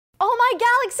my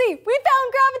galaxy! We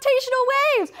found gravitational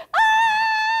waves! Ah!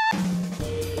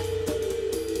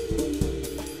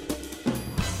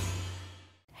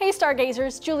 Hey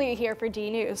stargazers, Julia here for D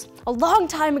News. A long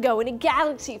time ago in a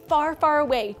galaxy far, far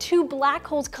away, two black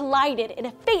holes collided in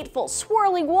a fateful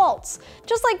swirling waltz.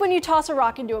 Just like when you toss a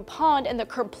rock into a pond and the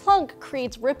kerplunk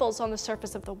creates ripples on the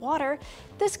surface of the water,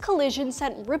 this collision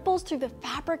sent ripples through the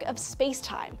fabric of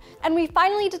space-time. And we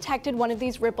finally detected one of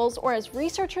these ripples, or as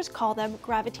researchers call them,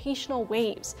 gravitational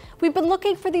waves. We've been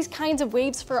looking for these kinds of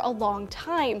waves for a long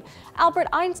time. Albert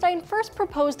Einstein first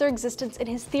proposed their existence in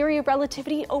his theory of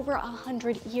relativity over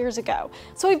 100 years ago,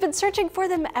 so we've been searching for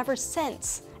them ever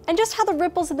since. And just how the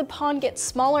ripples in the pond get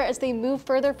smaller as they move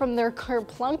further from their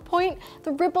kerplunk point,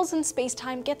 the ripples in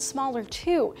space-time get smaller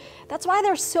too. That's why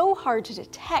they're so hard to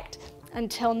detect.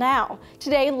 Until now.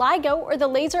 Today, LIGO, or the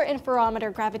Laser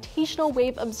Interferometer Gravitational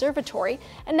Wave Observatory,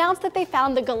 announced that they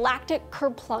found the galactic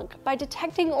kerplunk by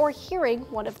detecting or hearing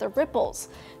one of the ripples.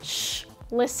 Shh,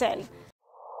 listen.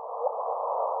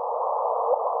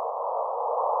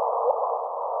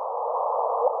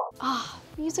 Ah,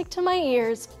 music to my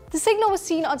ears. The signal was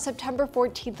seen on September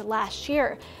 14th last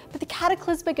year, but the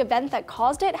cataclysmic event that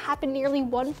caused it happened nearly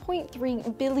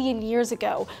 1.3 billion years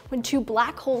ago when two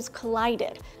black holes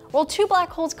collided. While two black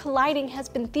holes colliding has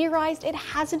been theorized, it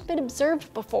hasn't been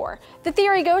observed before. The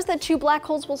theory goes that two black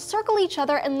holes will circle each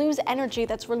other and lose energy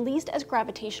that's released as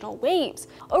gravitational waves.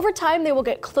 Over time, they will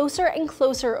get closer and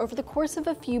closer over the course of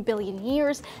a few billion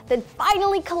years, then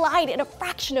finally collide in a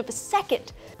fraction of a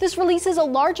second. This releases a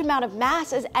large amount of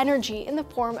mass as energy in the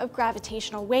form of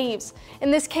gravitational waves.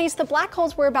 In this case, the black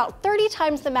holes were about 30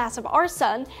 times the mass of our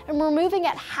sun and were moving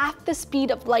at half the speed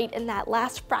of light in that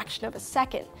last fraction of a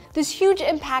second. This huge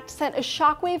impact sent a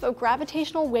shockwave of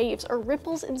gravitational waves, or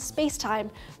ripples in space-time,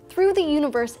 through the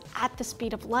universe at the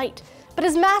speed of light. But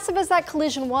as massive as that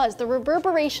collision was, the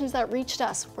reverberations that reached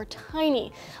us were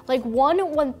tiny, like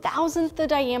 1/1000th the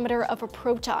diameter of a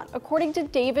proton, according to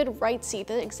David Wrightsey,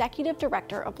 the executive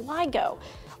director of LIGO.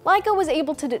 LIGO was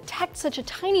able to detect such a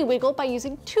tiny wiggle by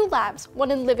using two labs, one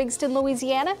in Livingston,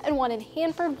 Louisiana, and one in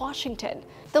Hanford, Washington.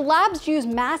 The labs use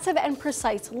massive and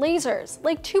precise lasers,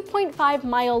 like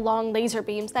 2.5-mile-long laser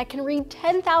beams that can read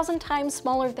 10,000 times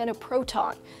smaller than a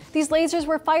proton. These lasers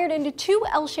were fired into two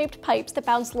L-shaped pipes that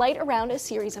bounced light around a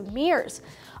series of mirrors.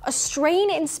 A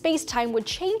strain in space-time would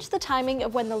change the timing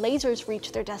of when the lasers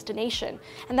reach their destination,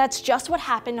 and that's just what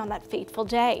happened on that fateful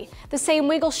day. The same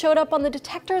wiggle showed up on the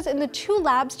detectors in the two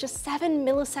labs just 7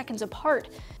 milliseconds apart.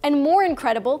 And more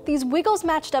incredible, these wiggles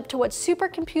matched up to what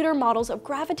supercomputer models of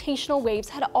gravitational waves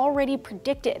had already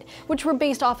predicted, which were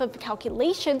based off of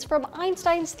calculations from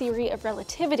Einstein's theory of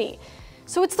relativity.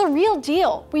 So it's the real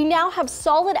deal. We now have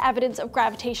solid evidence of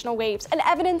gravitational waves and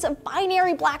evidence of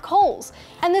binary black holes.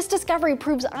 And this discovery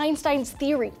proves Einstein's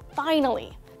theory,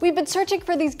 finally. We've been searching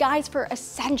for these guys for a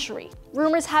century.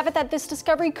 Rumors have it that this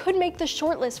discovery could make the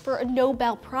shortlist for a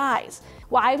Nobel Prize.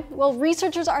 Why? Well,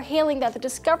 researchers are hailing that the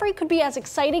discovery could be as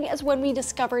exciting as when we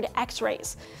discovered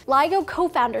X-rays. LIGO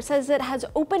co-founder says it has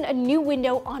opened a new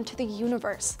window onto the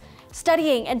universe.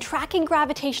 Studying and tracking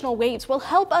gravitational waves will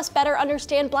help us better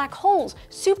understand black holes,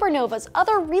 supernovas,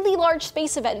 other really large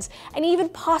space events, and even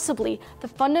possibly the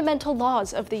fundamental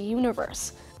laws of the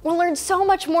universe. We'll learn so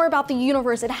much more about the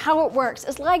universe and how it works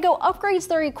as LIGO upgrades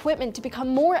their equipment to become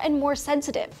more and more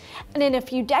sensitive. And in a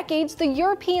few decades, the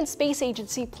European Space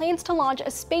Agency plans to launch a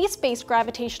space-based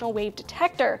gravitational wave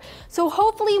detector, so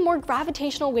hopefully more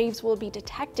gravitational waves will be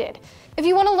detected. If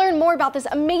you want to learn more about this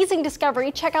amazing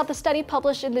discovery, check out the study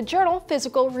published in the journal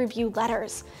Physical Review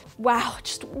Letters. Wow,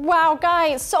 just wow,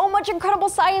 guys, so much incredible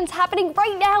science happening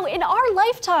right now in our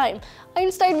lifetime.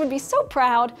 Einstein would be so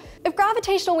proud. If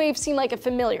gravitational waves seem like a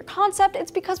familiar concept,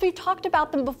 it's because we've talked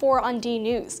about them before on D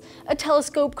News. A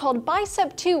telescope called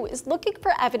BICEP 2 is looking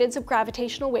for evidence of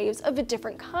gravitational waves of a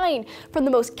different kind from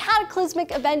the most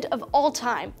cataclysmic event of all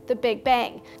time, the Big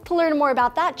Bang. To learn more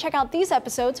about that, check out these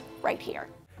episodes right here.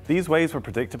 These waves were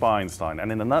predicted by Einstein,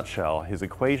 and in a nutshell, his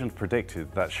equations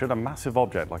predicted that should a massive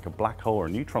object like a black hole or a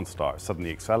neutron star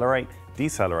suddenly accelerate,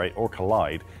 decelerate, or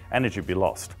collide, energy would be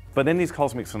lost. But in these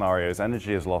cosmic scenarios,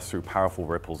 energy is lost through powerful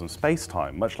ripples in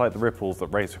space-time, much like the ripples that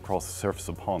race across the surface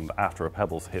of a pond after a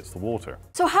pebble hits the water.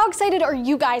 So how excited are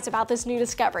you guys about this new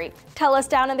discovery? Tell us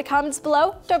down in the comments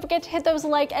below. Don't forget to hit those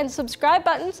like and subscribe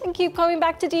buttons and keep coming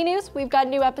back to D News. We've got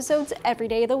new episodes every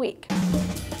day of the week.